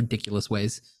random ridiculous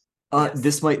ways. Yes.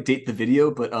 This might date the video,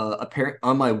 but apparent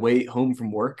on my way home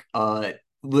from work,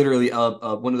 literally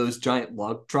one of those giant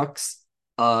log trucks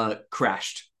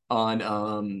crashed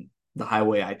on the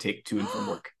highway I take to and from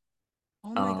work.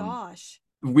 Oh my Um, gosh.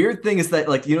 Weird thing is that,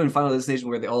 like, in Final Destination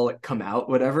where they all like come out,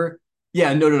 whatever.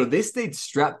 Yeah, no, they stayed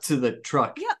strapped to the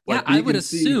truck. Yeah. Like, Yeah, I you would can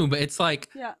see- assume, but it's like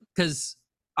Yeah. because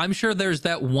I'm sure there's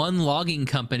that one logging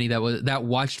company that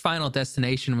watched Final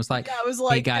Destination and was like, Yeah, it was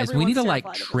like, "Hey guys, we need to everyone's like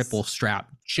terrified of triple this.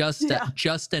 strap just Yeah.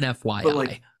 just an FYI." But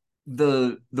like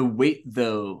the weight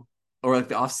though, or like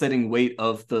the offsetting weight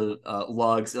of the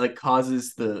logs, it like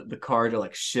causes the car to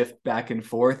like shift back and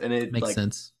forth, and it Makes like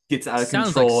sense. gets out of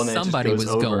Sounds control, like and then it somebody just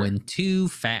was goes over. going too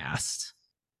fast.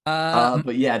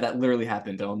 But yeah, that literally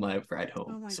happened on my ride home.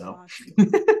 Oh my so gosh.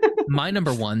 My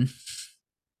number one,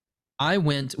 I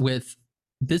went with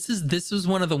this was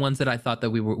one of the ones that I thought that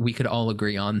we could all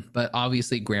agree on, but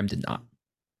obviously Graham did not.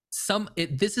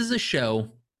 This is a show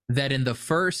that in the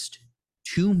first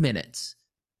 2 minutes,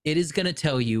 it is going to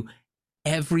tell you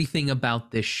everything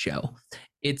about this show.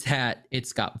 It's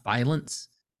got violence,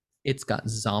 it's got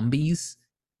zombies,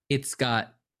 it's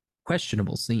got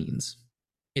questionable scenes,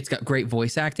 it's got great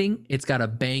voice acting, it's got a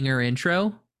banger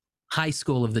intro. High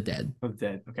School of the Dead. I'm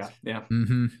dead. Okay, yeah.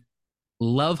 Mm-hmm.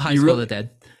 Love High You School really- of the Dead.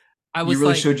 I You was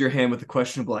really like, showed your hand with the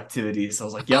questionable activities. I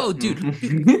was like, yep. oh, dude,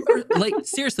 mhm. like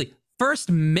seriously, first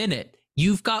minute,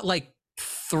 you've got like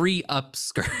 3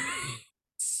 upskirts.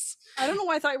 I don't know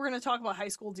why I thought we were going to talk about High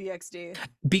School DxD.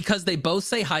 Because they both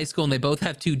say high school and they both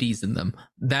have 2 D's in them.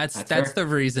 That's fair. the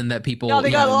reason that people. No, they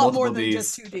got a lot multiple more than Ds.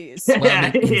 just 2 Ds. Well,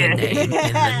 in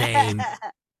the name.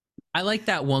 I like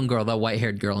that one girl, that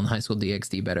white-haired girl in High School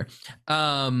DxD better.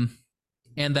 And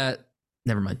that,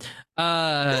 never mind.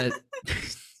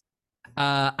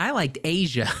 I liked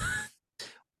Asia.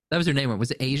 That was her name.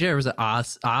 Was it Asia or was it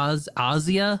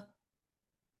Azia?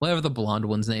 Whatever the blonde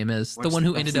one's name is. The one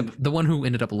who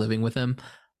ended up living with him.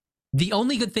 The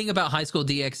only good thing about High School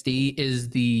DxD is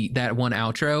that one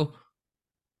outro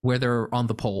where they're on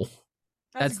the pole.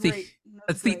 That's great.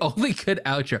 That's the only good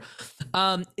outro.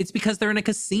 It's because they're in a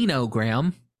casino,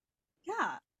 Graham.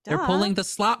 Yeah. They're duh. pulling the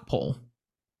slot pole.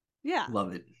 Yeah.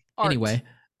 Love it. Art. Anyway,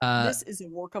 this is a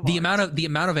work of the art.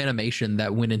 amount of animation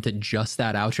that went into just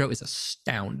that outro is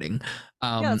astounding.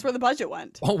 Yeah, that's where the budget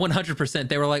went. Oh, 100%.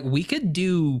 They were like, we could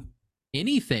do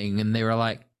anything, and they were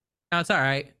like, no, it's all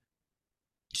right.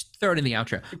 Just throw it in the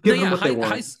outro. Give them what they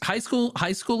want. High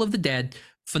School of the Dead,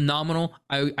 phenomenal.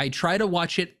 I try to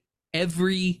watch it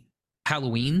every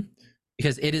Halloween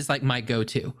because it is like my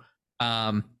go-to.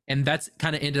 And that's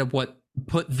kind of ended up what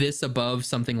put this above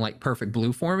something like Perfect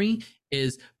Blue for me.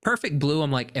 Is Perfect Blue,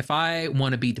 I'm like, if I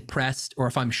want to be depressed or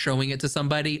if I'm showing it to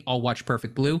somebody, I'll watch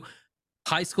Perfect Blue.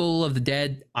 High School of the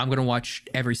Dead, I'm going to watch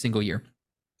every single year.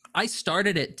 I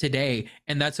started it today,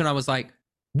 and that's when I was like,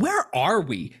 where are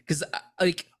we? Because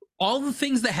like all the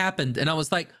things that happened, and I was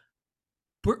like,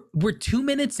 we're 2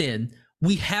 minutes in.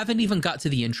 We haven't even got to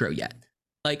the intro yet.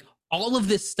 Like all of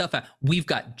this stuff, we've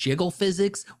got jiggle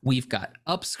physics, we've got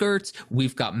upskirts,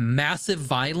 we've got massive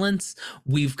violence,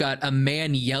 we've got a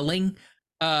man yelling,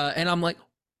 and I'm like,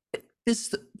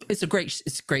 it's a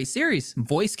great series.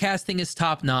 Voice casting is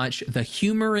top notch. The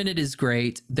humor in it is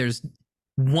great. There's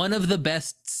one of the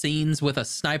best scenes with a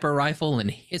sniper rifle in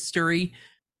history.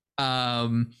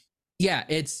 Yeah,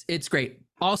 it's great.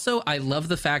 Also, I love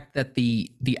the fact that the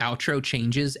outro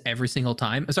changes every single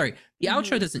time. Sorry, the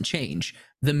outro doesn't change.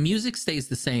 The music stays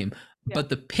the same, but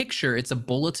the picture, it's a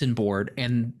bulletin board,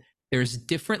 and there's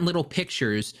different little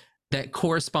pictures that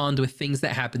correspond with things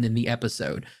that happened in the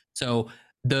episode. So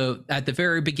at the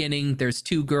very beginning, there's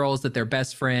 2 girls that they're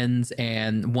best friends,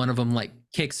 and one of them like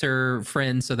kicks her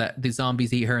friend so that the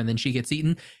zombies eat her, and then she gets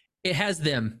eaten. It has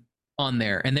them on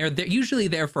there, and they're usually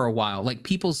there for a while, like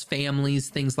people's families,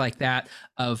 things like that,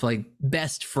 of like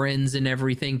best friends and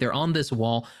everything. They're on this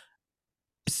wall.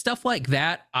 Stuff like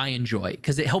that I enjoy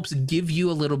because it helps give you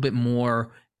a little bit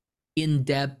more in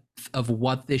depth of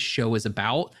what this show is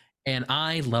about, and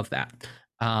I love that.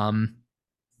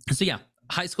 So yeah,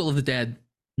 High School of the Dead,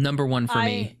 Number one for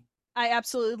me. I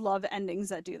absolutely love endings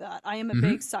that do that. I am a Mhm.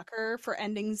 big sucker for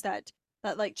endings that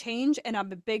like change, and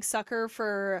I'm a big sucker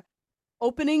for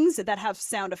openings that have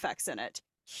sound effects in it.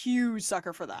 Huge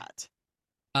sucker for that.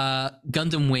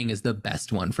 Gundam Wing is the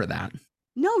best one for that.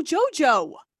 No,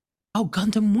 JoJo. Oh,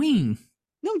 Gundam Wing.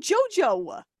 No,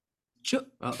 JoJo.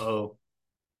 Uh-oh.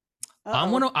 I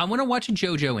want to watch a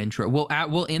JoJo intro.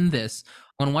 We'll end this.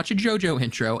 I want to watch a JoJo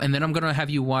intro, and then I'm gonna have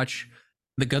you watch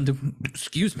the Gundam.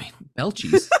 Excuse me,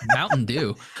 Belchies, Mountain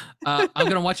Dew. I'm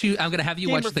gonna watch you. I'm gonna have you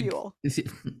Gamer watch the. Fuel.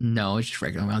 No, it's just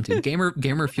regular Mountain Dew.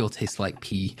 Gamer Fuel tastes like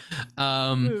pee.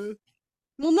 Well,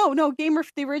 no.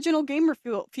 The original Gamer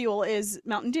Fuel is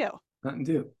Mountain Dew. Mountain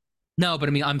Dew. No, but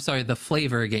I mean, I'm sorry. The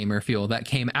flavor Gamer Fuel that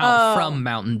came out from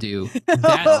Mountain Dew.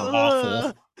 That's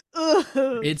awful.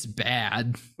 It's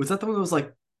bad. Was that the one that was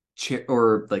like cherry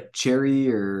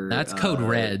or That's Code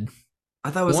Red.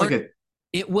 I thought it was like a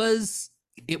it was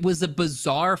a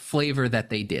bizarre flavor that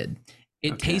they did.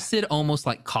 It tasted almost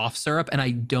like cough syrup, and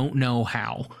I don't know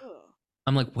how.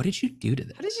 I'm like, what did you do to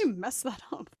this? How did you mess that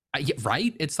up? Yeah,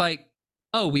 right? It's like,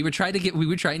 oh, we were trying to give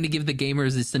the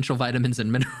gamers essential vitamins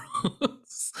and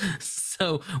minerals.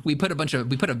 So we put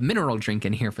a mineral drink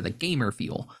in here for the gamer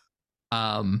fuel.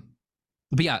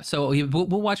 But yeah, so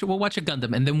we'll watch a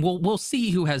Gundam, and then we'll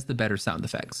see who has the better sound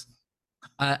effects.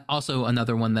 Also,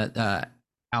 another one that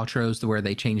outros where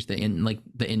they change the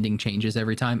ending changes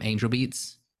every time. Angel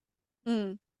Beats,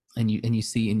 and you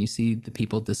see the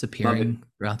people disappearing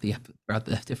throughout the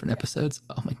different episodes.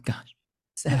 Oh my gosh,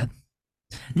 sad.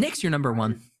 Next, your number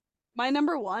one. My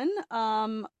number one,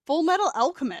 Full Metal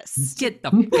Alchemist. Get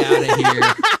the fuck out of here.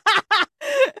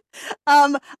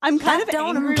 I'm kind of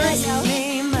angry right now.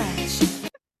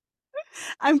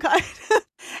 I'm kind of,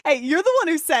 hey, you're the one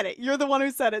who said it.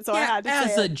 So I had to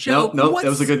say as a it. joke. Nope. That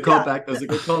was a good callback. That was a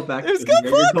good callback. It was a good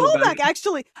callback,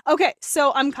 actually. Okay,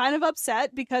 so I'm kind of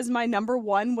upset because my number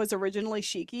one was originally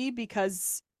Shiki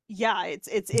because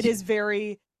it is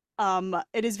very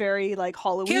like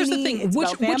Halloween. Here's the thing: it's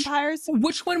about vampires.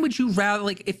 Which one would you rather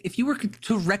like? If you were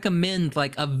to recommend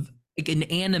like an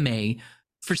anime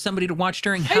for somebody to watch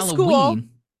during Halloween?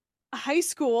 High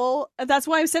School. That's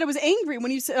why I said I was angry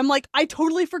when you said. I'm like, I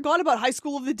totally forgot about High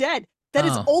School of the Dead. That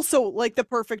is also like the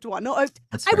perfect one. No, I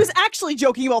was actually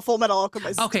joking about Full Metal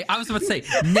Alchemist. Okay, I was about to say,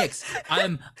 Nix,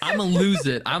 I'm gonna lose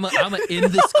it. I'm gonna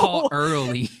end this call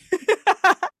early.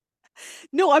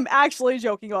 No, I'm actually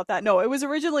joking about that. No, it was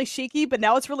originally Shiki, but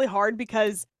now it's really hard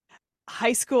because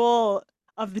High School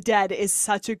of the Dead is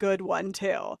such a good one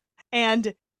too.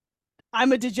 And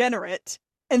I'm a degenerate,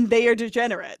 and they are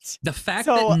degenerate. The fact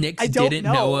that Nix didn't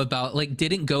know about, like,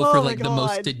 didn't go for like the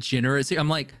most degenerate. I'm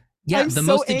like, yeah, the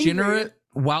most degenerate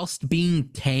whilst being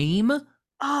tame.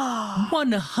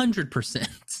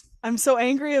 100%. I'm so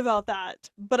angry about that,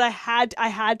 but I had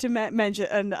to mention,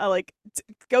 and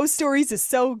Ghost Stories is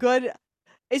so good.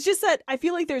 It's just that I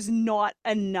feel like there's not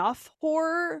enough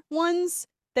horror ones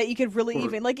that you could really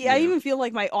even like. I even feel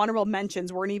like my honorable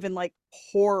mentions weren't even like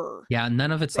horror. Yeah,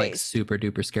 none of it's like super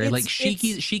duper scary. Like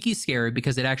Shiki's scary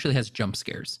because it actually has jump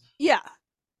scares. Yeah.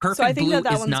 Perfect Blue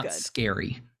is not good.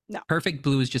 Scary. No. Perfect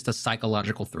Blue is just a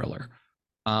psychological thriller.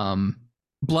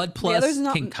 Blood Plus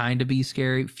can kind of be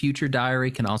scary. Future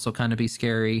Diary can also kind of be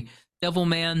scary.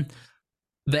 Devilman,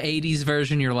 the 80s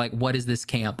version, you're like, what is this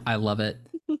camp? I love it.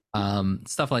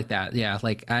 Stuff like that. Yeah,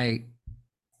 like I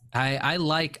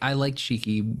liked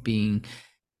Shiki being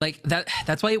like that.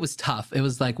 That's why it was tough. It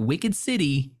was like Wicked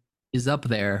City is up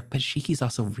there, but Shiki's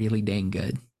also really dang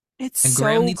good. It's and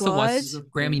Graham needs to watch.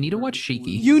 Graham, you need to watch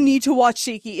Shiki. You need to watch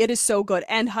Shiki. It is so good.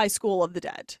 And High School of the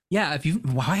Dead. Yeah,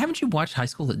 why haven't you watched High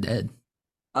School of the Dead?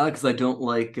 Because I don't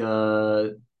like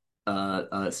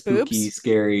spooky,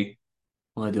 scary.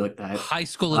 Well, I do like that. High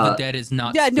School of the Dead is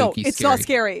not. Yeah, spooky, no, it's scary. not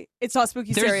scary. It's not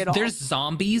spooky, scary at all. There's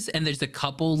zombies and there's a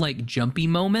couple like jumpy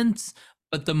moments,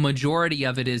 but the majority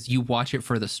of it is you watch it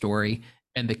for the story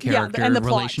and the character and the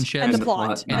relationships and the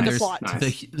plot and there's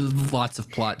lots of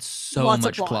plot. So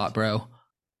much plot, bro.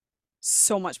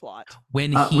 So much plot.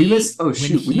 When we missed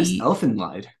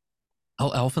Elfenlied. Oh,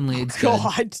 Elfenlied's good.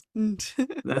 God.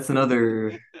 That's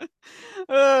another.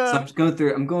 So I'm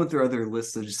going through other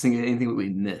lists of just seeing anything that we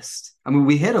missed. I mean,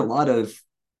 we hit a lot of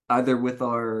either with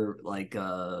our like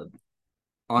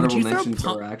honorable mentions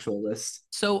or actual list.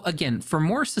 So again, for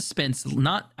more suspense,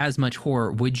 not as much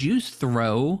horror, would you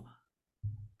throw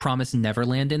Promise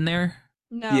Neverland in there?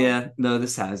 No. Yeah, no,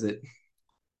 this has it.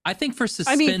 I think for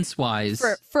suspense wise,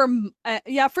 for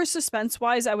suspense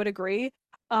wise, I would agree.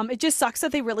 It just sucks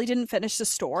that they really didn't finish the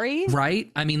story.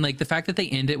 Right? I mean, like the fact that they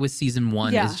end it with season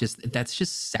 1 is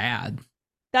just sad.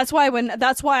 That's why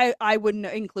I wouldn't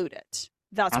include it.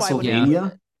 That's why I wouldn't.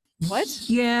 Castlevania? What?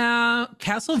 Yeah,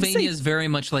 Castlevania say- is very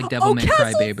much like Devil May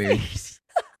Cry Baby. Castlevania.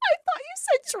 I thought you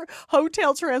said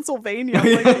Hotel Transylvania.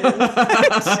 I'm like,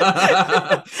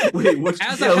 Wait, which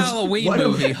As yeah, a Halloween why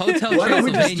don't- movie, Hotel why don't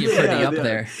we just Transylvania do- pretty yeah, up yeah.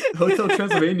 there. Hotel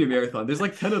Transylvania marathon. There's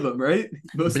like 10 of them, right?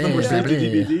 Most of them were Blah, saved to blah,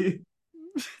 blah. DVD.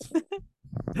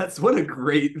 That's what a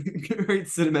great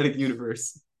cinematic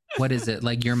universe. What is it?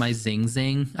 Like You're My Zing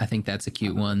Zing? I think that's a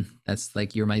cute one. That's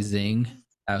like You're My Zing.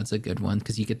 That was a good one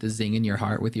because you get the zing in your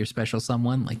heart with your special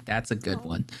someone. Like that's a good Oh.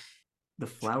 one. The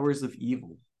Flowers of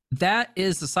Evil. That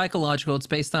is the psychological. It's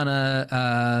based on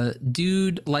a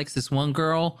dude likes this one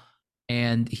girl,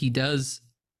 and he does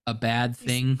a bad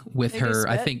thing with they do her.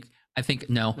 I spit? think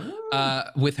no,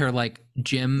 with her like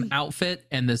gym outfit,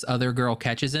 and this other girl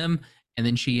catches him, and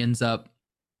then she ends up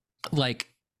like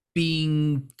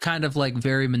being kind of like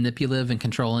very manipulative and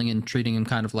controlling and treating him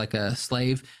kind of like a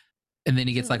slave. And then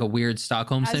he gets like a weird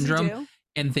Stockholm as you syndrome. do.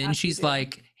 And then As you she's do.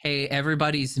 like, hey,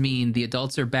 everybody's mean. The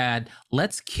adults are bad.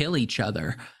 Let's kill each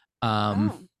other.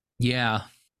 Yeah,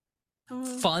 Oh.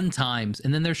 fun times.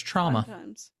 And then there's trauma.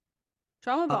 Sometimes.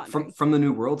 Trauma bonding. From the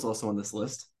New World's also on this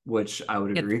list, which I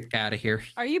would agree. Get out of here.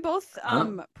 Are you both are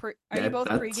Yeah, you both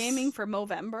that's- pre-gaming for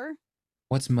Movember?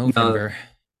 What's Movember?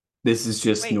 This is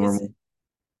just Wait, normal.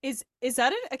 Is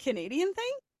that a Canadian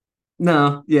thing?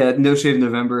 No, yeah, No Shave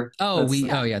November. Oh,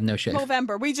 That's- oh yeah, no shade.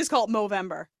 Movember. We just call it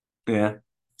Movember. yeah.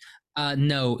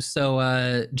 No.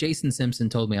 So Jason Simpson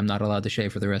told me I'm not allowed to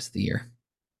shave for the rest of the year.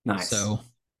 Nice. So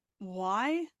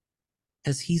Why?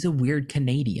 because he's a weird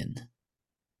Canadian.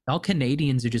 All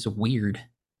Canadians are just weird.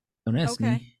 Don't ask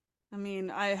Okay. me. I mean,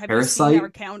 have you Parasite?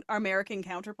 seen our American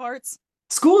counterparts?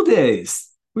 School Days.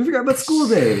 We forgot about School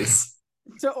Days.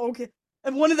 So okay,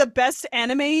 and one of the best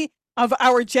anime of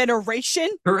our generation.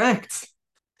 Correct.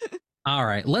 All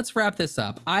right, let's wrap this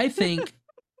up. I think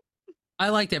I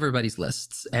liked everybody's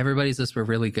lists. Everybody's lists were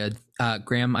really good.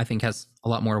 Graham, I think, has a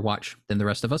lot more to watch than the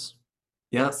rest of us.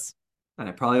 Yes. And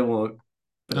I probably won't,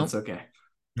 but Nope. it's okay.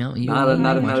 No, you Not a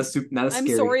watch. I'm I'm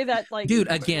sorry that like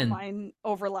Dude, again. mine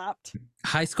overlapped.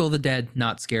 High School of the Dead,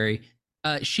 not scary.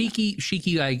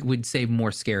 Shiki, I would say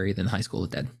more scary than High School of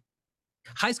the Dead.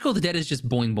 High School of the Dead is just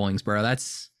boing boings, bro.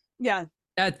 That's Yeah.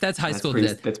 That's High School of the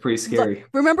pretty, Dead. that's pretty scary.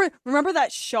 Remember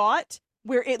that shot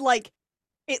where it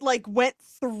went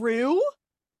through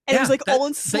and it was Yeah, like all that-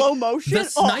 in slow motion. The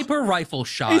sniper rifle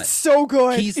shot. It's so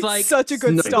good. He's It's like, such a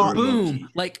good sniper stop. boom. Boom.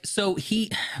 Like so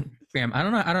Graham, I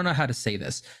don't know how to say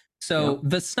this. So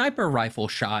the sniper rifle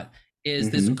shot is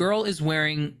this Mhm. girl is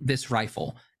wearing this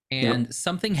rifle and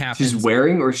something happens. She's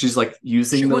wearing or she's like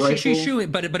using the rifle. she's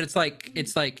shooting, but it's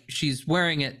like she's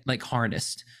wearing it like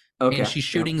harnessed. Okay. And she's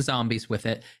shooting zombies with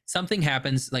it. Something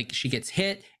happens, like she gets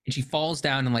hit and she falls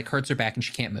down and like hurts her back and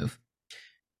she can't move.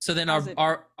 So then How's it-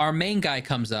 our main guy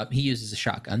comes up. He uses a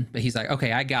shotgun, but he's like,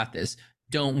 okay, I got this.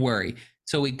 Don't worry.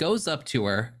 So he goes up to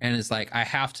her and is like, I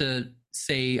have to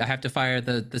fire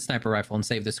the sniper rifle and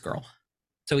save this girl.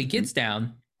 So he gets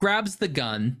down, grabs the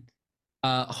gun,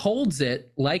 holds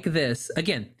it like this.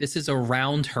 Again, this is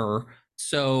around her.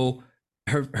 So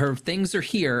her things are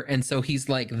here. And so he's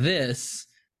like this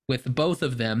with both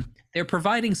of them. They're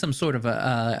providing some sort of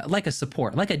a like a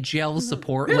support, like a gel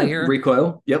support Yeah, layer.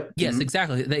 recoil. Yep. Yes, Mhm.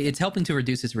 exactly. It's helping to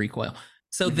reduce his recoil.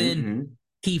 So Mhm, then mhm.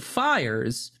 he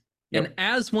fires, and Yep.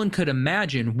 as one could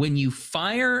imagine, when you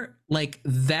fire like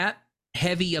that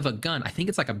heavy of a gun, I think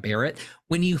it's like a Barrett,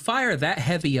 when you fire that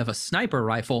heavy of a sniper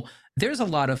rifle, there's a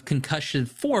lot of concussion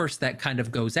force that kind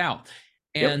of goes out.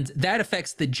 And that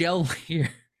affects the gel layer.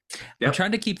 I'm Yep.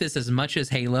 trying to keep this as much as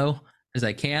Halo as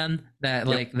I can. That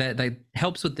like that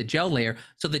helps with the gel layer.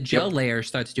 So the gel layer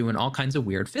starts doing all kinds of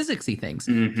weird physicsy things.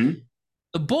 Mhm.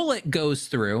 The bullet goes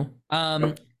through.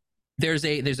 There's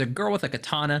a girl with a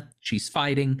katana. She's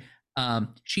fighting.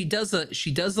 She does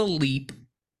a leap,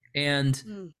 and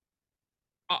Mm.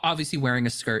 obviously wearing a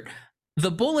skirt.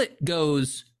 The bullet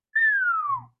goes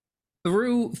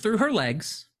through her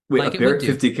legs. Wait, like a it would Barrett do.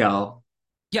 50 cal.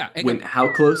 Yeah. Went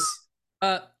how close?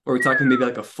 Uh, Are we talking maybe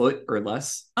like a foot or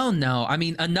less? oh no! I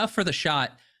mean, enough for the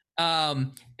shot.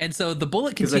 And so the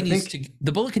bullet 'Cause I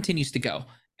continues to go,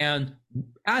 and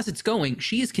as it's going,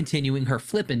 she is continuing her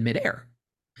flip in midair.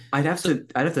 I'd have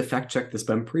to fact check this,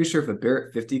 but I'm pretty sure if a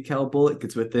Barrett 50 cal bullet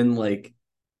gets within like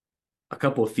a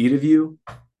couple of feet of you,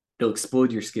 it'll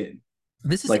explode your skin.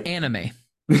 This is Like- anime.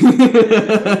 so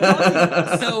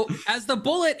So as the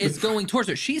bullet is going towards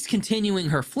her, she's continuing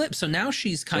her flip. So now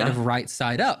she's kind of right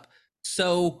side up.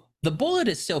 So the bullet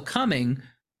is still coming,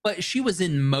 but she was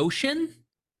in motion.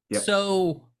 Yep.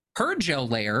 So her gel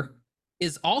layer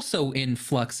is also in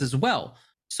flux as well.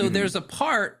 So Mhm. there's a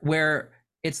part where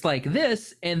it's like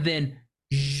this, and then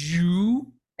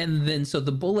zhoo, and then so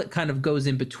the bullet kind of goes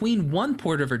in between one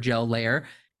port of her gel layer,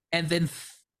 and then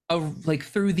like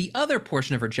through the other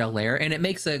portion of her gel layer, and it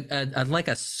makes a like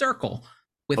a circle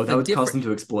with Oh, that would cause them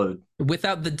to explode.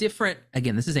 without the different.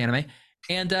 Again, this is anime,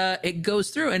 and it goes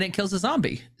through and it kills a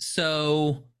zombie.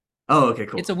 So Oh, okay,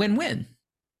 cool. it's a win-win.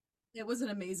 It was an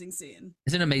amazing scine.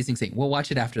 It's an amazing scene. We'll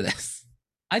watch it after this.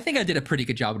 I think I did a pretty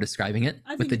good job of describing it I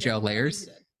think with the you did. gel I think layers. you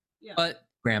did. Yeah. But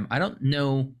Graham, I don't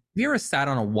know. Have you ever sat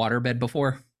on a waterbed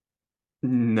before?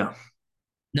 No.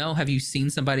 No. Have you seen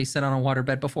somebody sit on a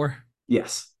waterbed before?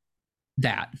 Yes.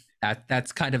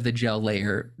 That's kind of the gel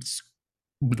layer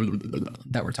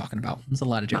that we're talking about. It's a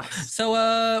lot of gel. Nice.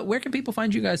 So, where can people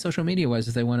find you guys social media wise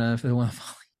if they want to follow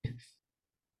you?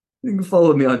 You can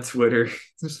follow me on Twitter.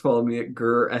 Just follow me at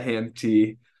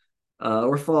GurAhamT.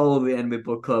 Or follow the Anime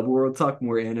Book Club, where we'll talk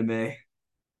more anime.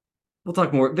 We'll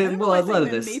talk more. I don't know Well, why a I lot think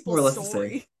of the this, Maple more or less the Story.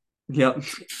 same. Yep.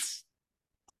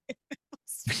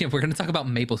 Yeah, we're going to talk about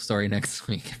Maple Story next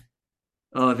week.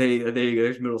 Oh, there you go.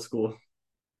 There's middle school.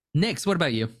 Nix, what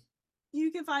about you?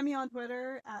 You can find me on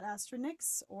Twitter at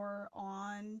Astronix or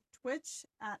on Twitch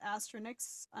at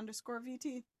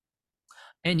Astronix_VT.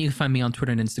 And you can find me on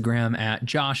Twitter and Instagram at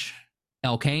Josh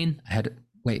L. Kane.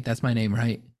 Wait, that's my name,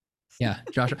 right? Yeah,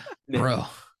 Josh. Bro.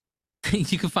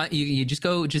 You can find you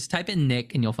just type in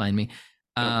Nick and you'll find me.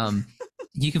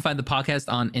 You can find the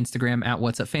podcast on Instagram at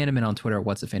What's Up Fandom and on Twitter at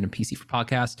What's Up Fandom PC for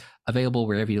podcast. Available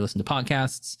wherever you listen to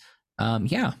podcasts.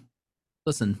 Yeah.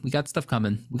 Listen, we got stuff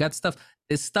coming. We got stuff.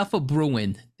 There's stuff a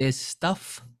brewing. Unlike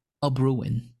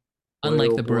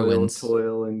the Bruins.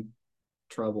 Toil and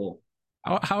trouble.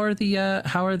 How are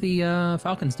the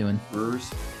Falcons doing? Brewers.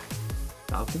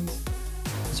 Falcons?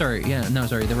 Sorry,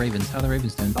 the Ravens. How are the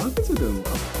Ravens doing? Falcons are doing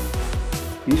well.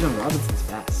 Bijan Robinson's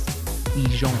fast.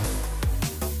 Bijan.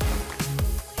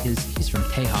 He's from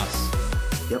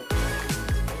Tejas. Yep.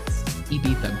 He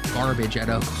beat the garbage at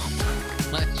Oklahoma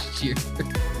last year.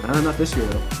 Not this year,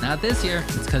 though. Not this year.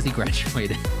 It's because he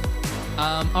graduated.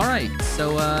 All right.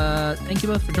 So thank you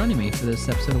both for joining me for this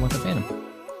episode of What's Up Fandom.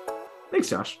 Thanks,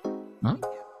 Josh. Huh?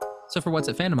 So for What's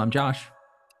Up Fandom, I'm Josh.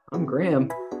 I'm Graham.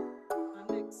 I'm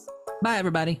Nix. Bye,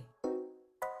 everybody.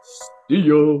 See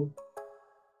ya.